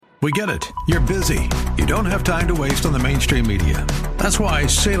We get it. You're busy. You don't have time to waste on the mainstream media. That's why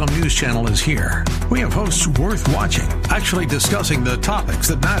Salem News Channel is here. We have hosts worth watching, actually discussing the topics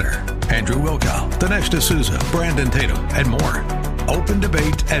that matter. Andrew Wilkow, Dinesh D'Souza, Brandon Tatum, and more. Open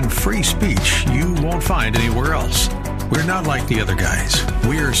debate and free speech you won't find anywhere else. We're not like the other guys.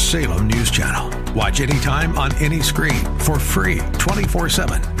 We're Salem News Channel. Watch anytime on any screen for free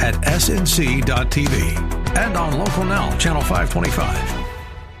 24/7 at snc.tv and on Local Now, Channel 525.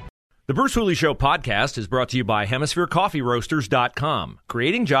 The Bruce Hooley Show podcast is brought to you by HemisphereCoffeeRoasters.com.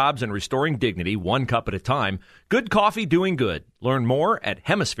 Creating jobs and restoring dignity one cup at a time. Good coffee doing good. Learn more at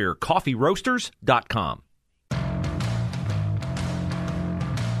HemisphereCoffeeRoasters.com.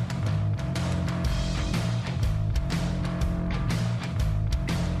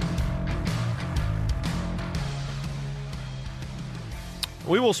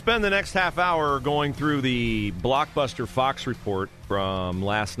 We will spend the next half hour going through the blockbuster Fox report from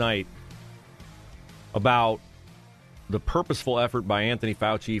last night about the purposeful effort by Anthony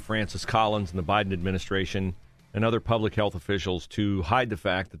Fauci, Francis Collins, and the Biden administration and other public health officials to hide the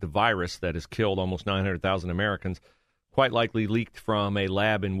fact that the virus that has killed almost 900,000 Americans quite likely leaked from a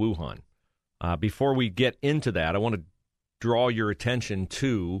lab in Wuhan. Before we get into that, I want to draw your attention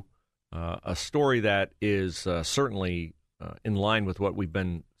to a story that is certainly in line with what we've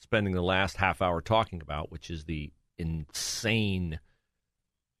been spending the last half hour talking about, which is the insane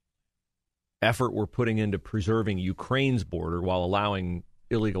effort we're putting into preserving Ukraine's border while allowing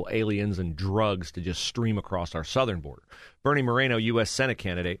illegal aliens and drugs to just stream across our southern border. Bernie Moreno, U.S. Senate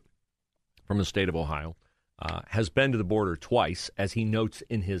candidate from the state of Ohio, has been to the border twice, as he notes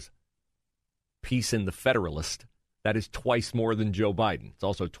in his piece in The Federalist. That is twice more than Joe Biden. It's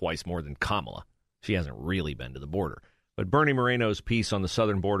also twice more than Kamala. She hasn't really been to the border. But Bernie Moreno's piece on the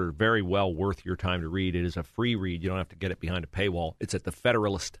southern border, very well worth your time to read. It is a free read. You don't have to get it behind a paywall. It's at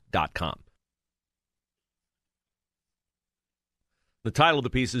thefederalist.com. The title of the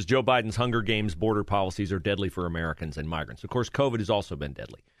piece is Joe Biden's Hunger Games border policies are deadly for Americans and migrants. Of course, COVID has also been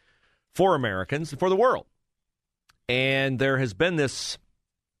deadly for Americans and for the world. And there has been this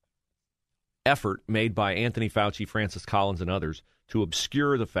effort made by Anthony Fauci, Francis Collins, and others to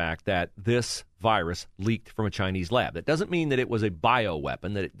obscure the fact that this virus leaked from a Chinese lab. That doesn't mean that it was a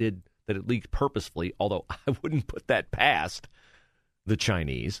bioweapon, that it leaked purposefully, although I wouldn't put that past the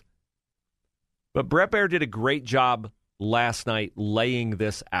Chinese. But Bret Baier did a great job last night laying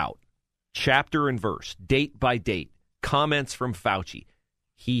this out, chapter and verse, date by date, comments from Fauci.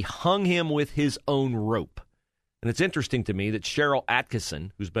 He hung him with his own rope. And it's interesting to me that Cheryl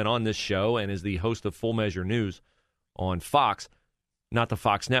Atkinson, who's been on this show and is the host of Full Measure News on Fox, not the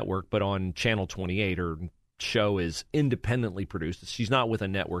Fox network, but on Channel 28, her show is independently produced. She's not with a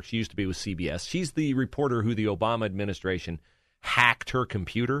network. She used to be with CBS. She's the reporter who the Obama administration hacked her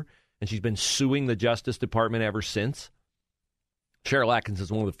computer, and she's been suing the Justice Department ever since. Cheryl Atkinson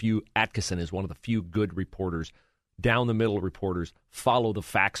is one of the few good reporters, down the middle reporters, follow the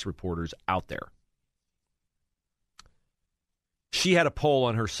facts reporters out there. She had a poll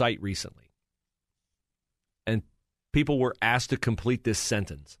on her site recently, and people were asked to complete this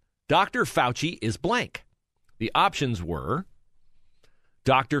sentence. Dr. Fauci is blank. The options were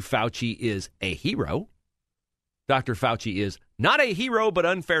Dr. Fauci is a hero. Dr. Fauci is not a hero but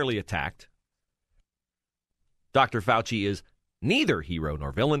unfairly attacked. Dr. Fauci is neither hero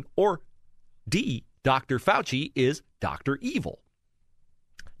nor villain. Or D, Dr. Fauci is Dr. Evil.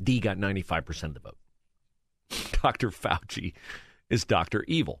 D got 95% of the vote. Dr. Fauci is Dr.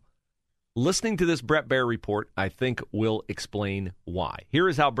 Evil. Listening to this Bret Baier report, I think, will explain why. Here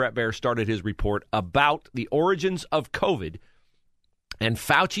is how Bret Baier started his report about the origins of COVID and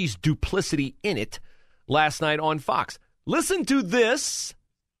Fauci's duplicity in it last night on Fox. Listen to this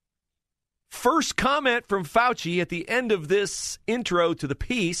first comment from Fauci at the end of this intro to the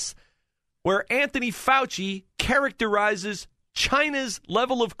piece, where Anthony Fauci characterizes China's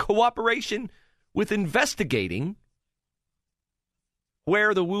level of cooperation with investigating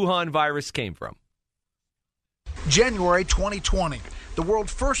where the Wuhan virus came from. January 2020, the world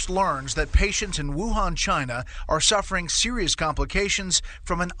first learns that patients in Wuhan, China are suffering serious complications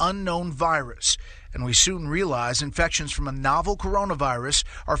from an unknown virus. And we soon realize infections from a novel coronavirus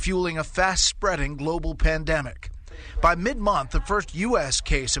are fueling a fast-spreading global pandemic. By mid-month, the first U.S.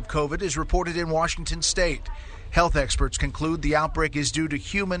 case of COVID is reported in Washington state. Health experts conclude the outbreak is due to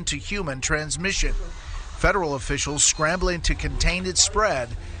human-to-human transmission. Federal officials scrambling to contain its spread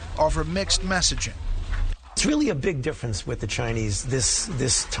offer mixed messaging. It's really a big difference with the Chinese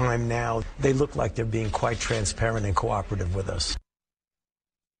this time now. They look like they're being quite transparent and cooperative with us.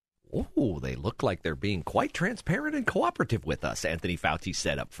 Oh, they look like they're being quite transparent and cooperative with us, Anthony Fauci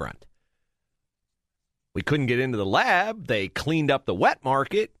said up front. We couldn't get into the lab. They cleaned up the wet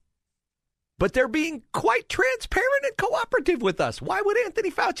market. But they're being quite transparent and cooperative with us. Why would Anthony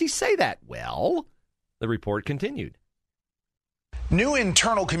Fauci say that? Well, the report continued. New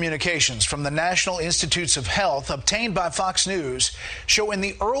internal communications from the National Institutes of Health obtained by Fox News show in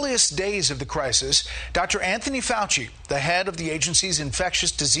the earliest days of the crisis, Dr. Anthony Fauci, the head of the agency's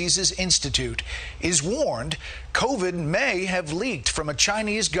Infectious Diseases Institute, is warned COVID may have leaked from a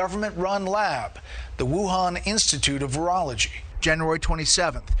Chinese government-run lab, the Wuhan Institute of Virology. January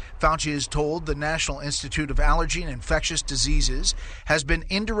 27th, Fauci is told the National Institute of Allergy and Infectious Diseases has been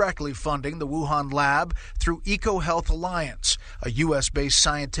indirectly funding the Wuhan lab through EcoHealth Alliance, a U.S.-based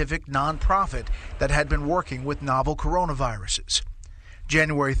scientific nonprofit that had been working with novel coronaviruses.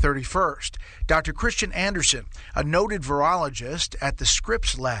 January 31st, Dr. Christian Anderson, a noted virologist at the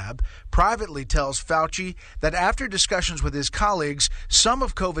Scripps Lab, privately tells Fauci that after discussions with his colleagues, some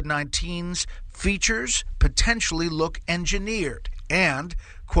of COVID-19's features potentially look engineered and,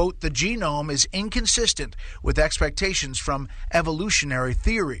 quote, the genome is inconsistent with expectations from evolutionary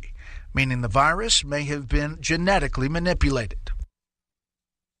theory, meaning the virus may have been genetically manipulated.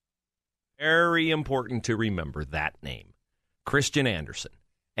 Very important to remember that name. Christian Anderson,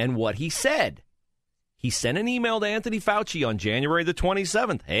 and what he said. He sent an email to Anthony Fauci on January the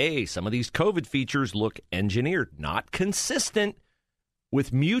 27th. Hey, some of these COVID features look engineered, not consistent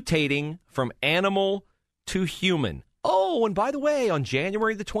with mutating from animal to human. Oh, and by the way, on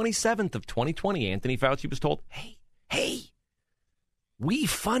January the 27th of 2020, Anthony Fauci was told, hey, we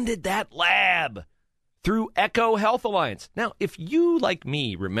funded that lab through EcoHealth Alliance. Now, if you, like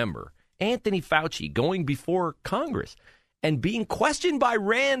me, remember Anthony Fauci going before Congress and being questioned by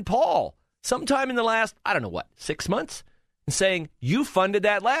Rand Paul sometime in the last, 6 months, and saying, you funded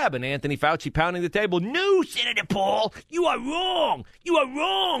that lab, and Anthony Fauci pounding the table, no, Senator Paul, you are wrong. You are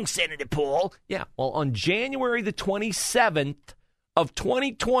wrong, Senator Paul. Yeah, well, on January the 27th of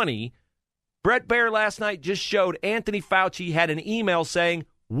 2020, Brett Baer last night just showed Anthony Fauci had an email saying,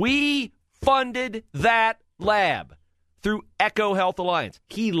 we funded that lab through EcoHealth Alliance.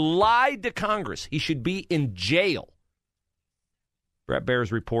 He lied to Congress. He should be in jail. Brett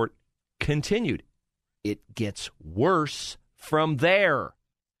Baer's report continued. It gets worse from there.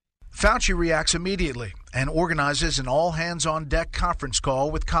 Fauci reacts immediately and organizes an all-hands-on-deck conference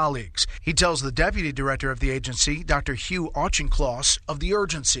call with colleagues. He tells the deputy director of the agency, Dr. Hugh Auchincloss, of the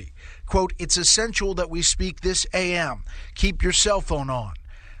urgency. Quote, it's essential that we speak this AM. Keep your cell phone on.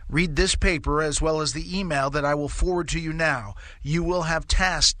 Read this paper as well as the email that I will forward to you now. You will have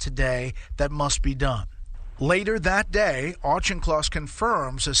tasks today that must be done. Later that day, Auchincloss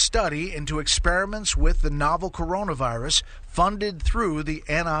confirms a study into experiments with the novel coronavirus funded through the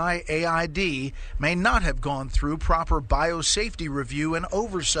NIAID may not have gone through proper biosafety review and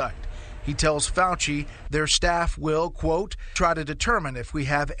oversight. He tells Fauci their staff will, quote, try to determine if we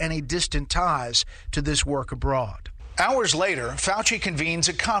have any distant ties to this work abroad. Hours later, Fauci convenes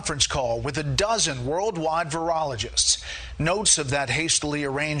a conference call with a dozen worldwide virologists. Notes of that hastily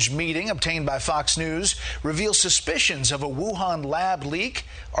arranged meeting obtained by Fox News reveal suspicions of a Wuhan lab leak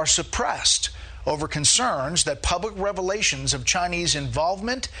are suppressed over concerns that public revelations of Chinese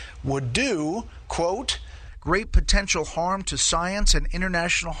involvement would do, quote, great potential harm to science and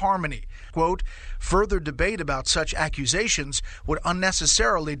international harmony. Quote, further debate about such accusations would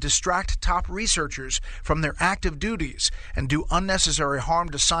unnecessarily distract top researchers from their active duties and do unnecessary harm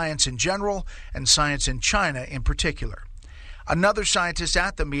to science in general and science in China in particular. Another scientist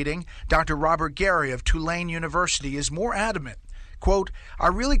at the meeting, Dr. Robert Gary of Tulane University, is more adamant. Quote, I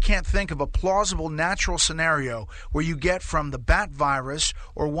really can't think of a plausible natural scenario where you get from the bat virus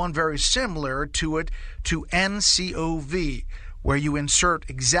or one very similar to it to nCoV, where you insert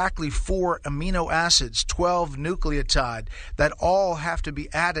exactly 4 amino acids, 12 nucleotide, that all have to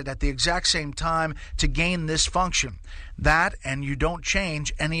be added at the exact same time to gain this function. That, and you don't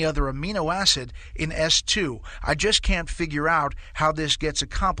change any other amino acid in S2. I just can't figure out how this gets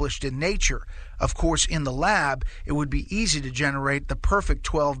accomplished in nature. Of course, in the lab, it would be easy to generate the perfect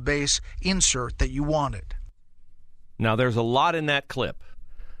 12-base insert that you wanted. Now, there's a lot in that clip.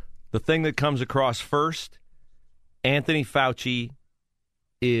 The thing that comes across first, Anthony Fauci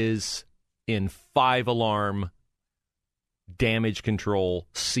is in 5-alarm damage control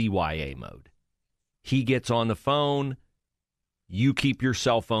CYA mode. He gets on the phone. You keep your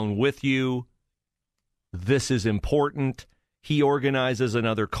cell phone with you. This is important. He organizes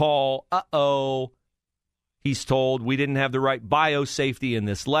another call. Uh-oh. He's told we didn't have the right biosafety in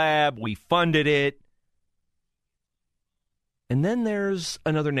this lab. We funded it. And then there's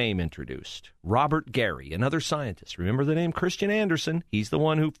another name introduced, Robert Gary, another scientist. Remember the name Christian Andersen? He's the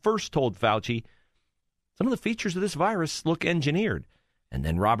one who first told Fauci some of the features of this virus look engineered. And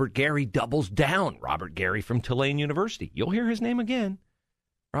then Robert Gary doubles down. Robert Gary from Tulane University. You'll hear his name again.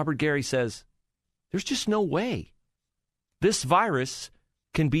 Robert Gary says, there's just no way this virus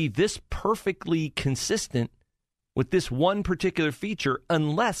can be this perfectly consistent with this one particular feature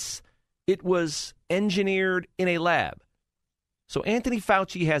unless it was engineered in a lab. So Anthony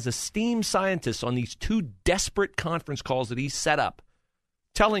Fauci has esteemed scientists on these two desperate conference calls that he's set up,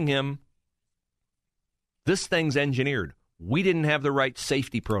 telling him, this thing's engineered. We didn't have the right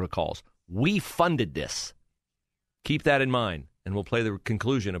safety protocols. We funded this. Keep that in mind, and we'll play the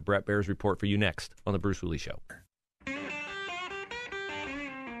conclusion of Brett Baer's report for you next on The Bruce Hooley Show.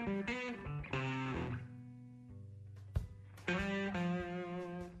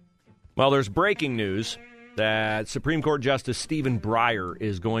 Well, there's breaking news that Supreme Court Justice Stephen Breyer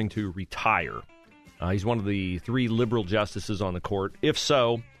is going to retire. He's one of the 3 liberal justices on the court. If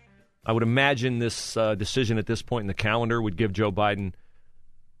so, I would imagine this decision at this point in the calendar would give Joe Biden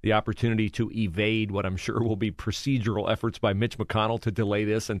the opportunity to evade what I'm sure will be procedural efforts by Mitch McConnell to delay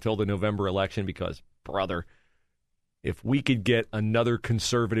this until the November election because, brother, if we could get another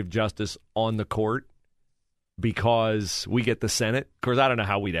conservative justice on the court because we get the Senate, of course, I don't know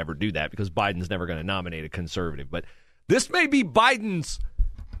how we'd ever do that because Biden's never going to nominate a conservative, but this may be Biden's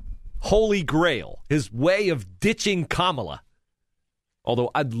holy grail, his way of ditching Kamala.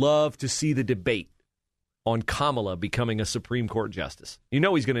 Although I'd love to see the debate on Kamala becoming a Supreme Court justice. You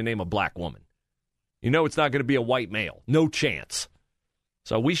know he's going to name a black woman. You know it's not going to be a white male. No chance.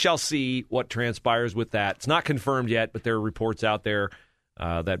 So we shall see what transpires with that. It's not confirmed yet, but there are reports out there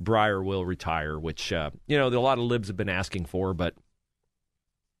that Breyer will retire, which, a lot of libs have been asking for, but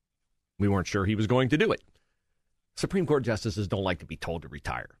we weren't sure he was going to do it. Supreme Court justices don't like to be told to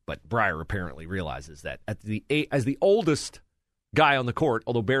retire, but Breyer apparently realizes that as the oldest guy on the court,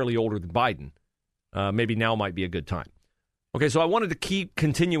 although barely older than Biden, maybe now might be a good time. Okay, so I wanted to keep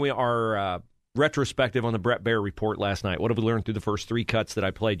continuing our retrospective on the Brett Baer report last night. What have we learned through the first 3 cuts that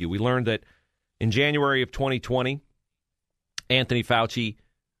I played you? We learned that in January of 2020, Anthony Fauci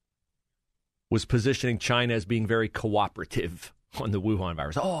was positioning China as being very cooperative on the Wuhan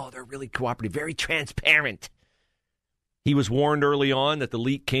virus. Oh, they're really cooperative, very transparent. He was warned early on that the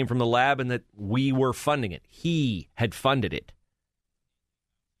leak came from the lab and that we were funding it. He had funded it.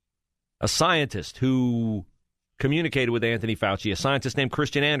 A scientist who communicated with Anthony Fauci, a scientist named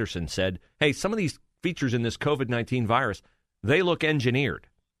Christian Andersen, said, hey, some of these features in this COVID-19 virus, they look engineered.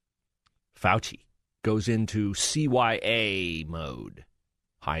 Fauci goes into CYA mode.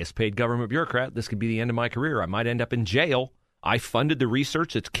 Highest paid government bureaucrat. This could be the end of my career. I might end up in jail. I funded the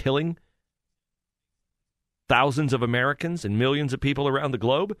research that's killing thousands of Americans and millions of people around the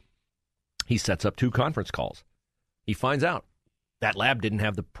globe. He sets up 2 conference calls. He finds out that lab didn't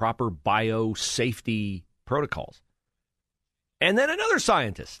have the proper biosafety protocols. And then another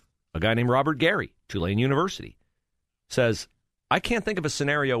scientist, a guy named Robert Gary, Tulane University, says, I can't think of a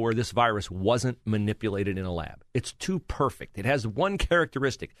scenario where this virus wasn't manipulated in a lab. It's too perfect. It has one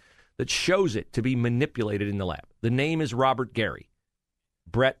characteristic that shows it to be manipulated in the lab. The name is Robert Gary.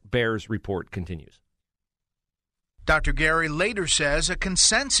 Brett Baer's report continues. Dr. Gary later says a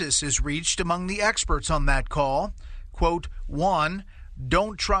consensus is reached among the experts on that call. Quote, 1,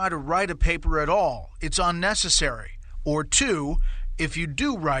 don't try to write a paper at all. It's unnecessary. Or 2, if you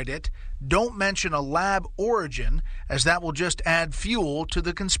do write it, don't mention a lab origin, as that will just add fuel to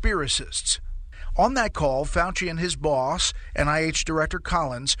the conspiracists. On that call, Fauci and his boss, NIH Director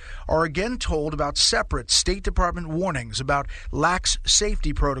Collins, are again told about separate State Department warnings about lax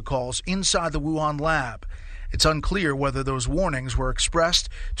safety protocols inside the Wuhan lab. It's unclear whether those warnings were expressed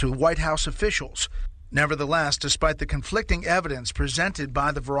to White House officials. Nevertheless, despite the conflicting evidence presented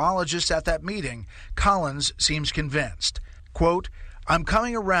by the virologists at that meeting, Collins seems convinced. Quote, I'm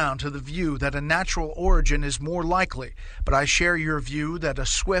coming around to the view that a natural origin is more likely, but I share your view that a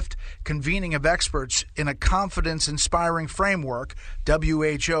swift convening of experts in a confidence-inspiring framework,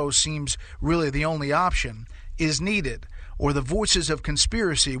 WHO seems really the only option, is needed, or the voices of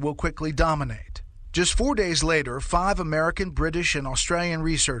conspiracy will quickly dominate. Just 4 days later, 5 American, British, and Australian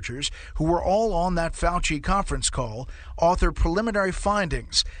researchers, who were all on that Fauci conference call, authored preliminary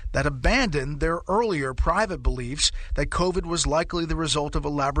findings that abandoned their earlier private beliefs that COVID was likely the result of a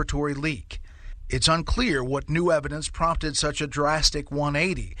laboratory leak. It's unclear what new evidence prompted such a drastic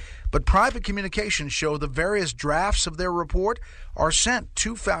 180, but private communications show the various drafts of their report are sent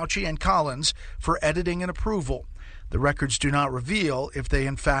to Fauci and Collins for editing and approval. The records do not reveal if they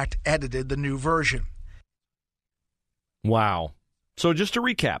in fact edited the new version. Wow. So just to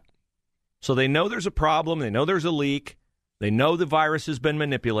recap. So they know there's a problem. They know there's a leak. They know the virus has been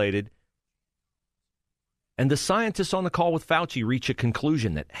manipulated. And the scientists on the call with Fauci reach a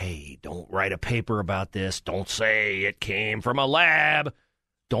conclusion that, hey, don't write a paper about this. Don't say it came from a lab.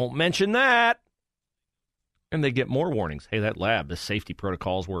 Don't mention that. And they get more warnings. Hey, that lab, the safety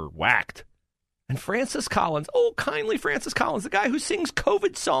protocols were whacked. And Francis Collins, oh, kindly Francis Collins, the guy who sings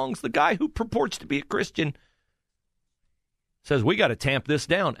COVID songs, the guy who purports to be a Christian, says, we got to tamp this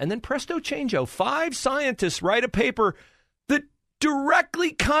down. And then presto changeo, 5 scientists write a paper that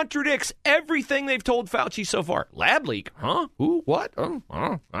directly contradicts everything they've told Fauci so far. Lab leak? Huh? Who? What?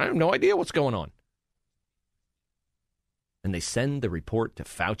 I have no idea what's going on. And they send the report to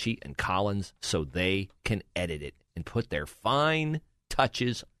Fauci and Collins so they can edit it and put their fine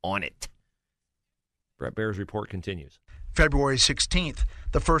touches on it. Brett Baer's report continues. February 16th,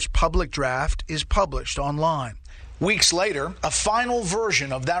 the first public draft is published online. Weeks later, a final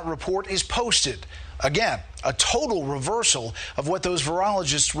version of that report is posted. Again, a total reversal of what those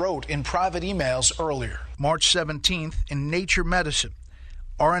virologists wrote in private emails earlier. March 17th, in Nature Medicine,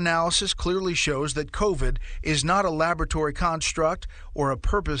 our analysis clearly shows that COVID is not a laboratory construct or a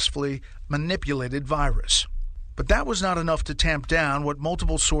purposefully manipulated virus. But that was not enough to tamp down what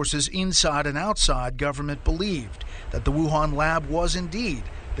multiple sources inside and outside government believed, that the Wuhan lab was indeed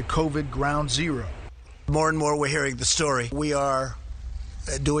the COVID ground zero. More and more we're hearing the story. We are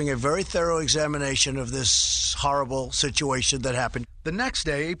doing a very thorough examination of this horrible situation that happened. The next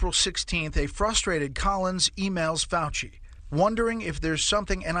day, April 16th, a frustrated Collins emails Fauci, wondering if there's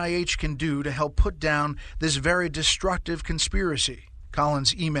something NIH can do to help put down this very destructive conspiracy.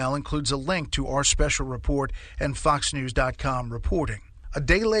 Collins' email includes a link to our special report and FoxNews.com reporting. A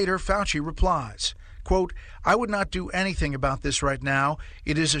day later, Fauci replies, quote, I would not do anything about this right now.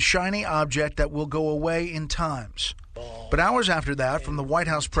 It is a shiny object that will go away in times. But hours after that, from the White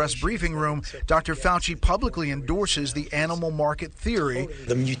House press briefing room, Dr. Fauci publicly endorses the animal market theory.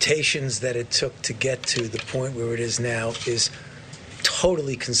 The mutations that it took to get to the point where it is now is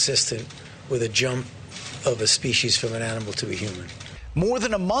totally consistent with a jump of a species from an animal to a human. More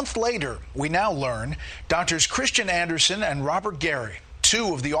than a month later, we now learn Drs. Christian Andersen and Robert Gary,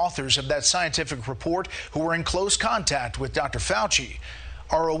 2 of the authors of that scientific report who were in close contact with Dr. Fauci,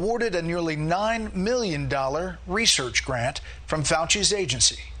 are awarded a nearly $9 million research grant from Fauci's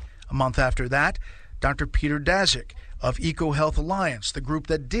agency. A month after that, Dr. Peter Daszak of EcoHealth Alliance, the group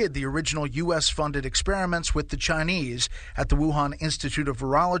that did the original U.S.-funded experiments with the Chinese at the Wuhan Institute of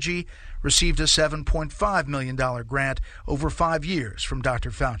Virology, received a $7.5 million grant over 5 years from Dr.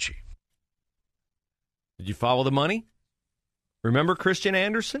 Fauci. Did you follow the money? Remember Christian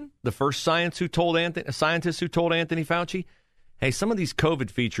Andersen, the first scientist who told Anthony Fauci, hey, some of these COVID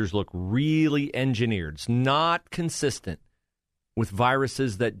features look really engineered. It's not consistent with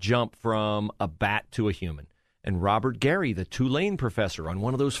viruses that jump from a bat to a human. And Robert Gary, the Tulane professor, on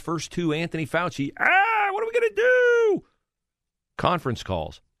one of those first 2 Anthony Fauci, what are we going to do? Conference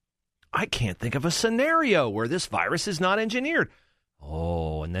calls. I can't think of a scenario where this virus is not engineered.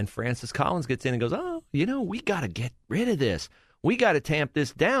 Oh, and then Francis Collins gets in and goes, we got to get rid of this. We got to tamp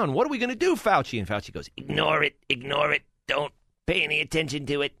this down. What are we going to do, Fauci? And Fauci goes, ignore it. Don't pay any attention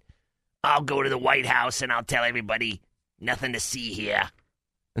to it. I'll go to the White House and I'll tell everybody nothing to see here.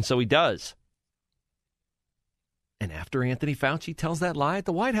 And so he does. And after Anthony Fauci tells that lie at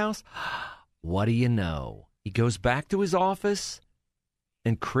the White House, what do you know? He goes back to his office,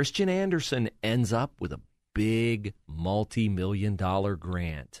 and Christian Andersen ends up with a big multi-million-dollar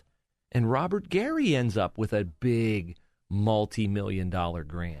grant. And Robert Gary ends up with a big multi-million-dollar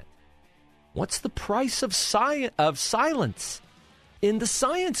grant. What's the price of silence in the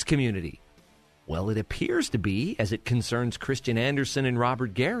science community? Well, it appears to be, as it concerns Christian Andersen and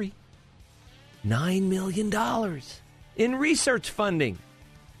Robert Gary, $9 million in research funding.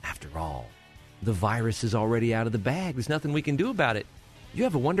 After all, the virus is already out of the bag. There's nothing we can do about it. You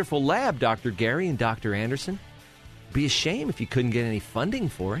have a wonderful lab, Dr. Gary and Dr. Andersen. It'd be a shame if you couldn't get any funding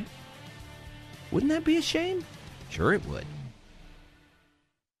for it. Wouldn't that be a shame? Sure it would.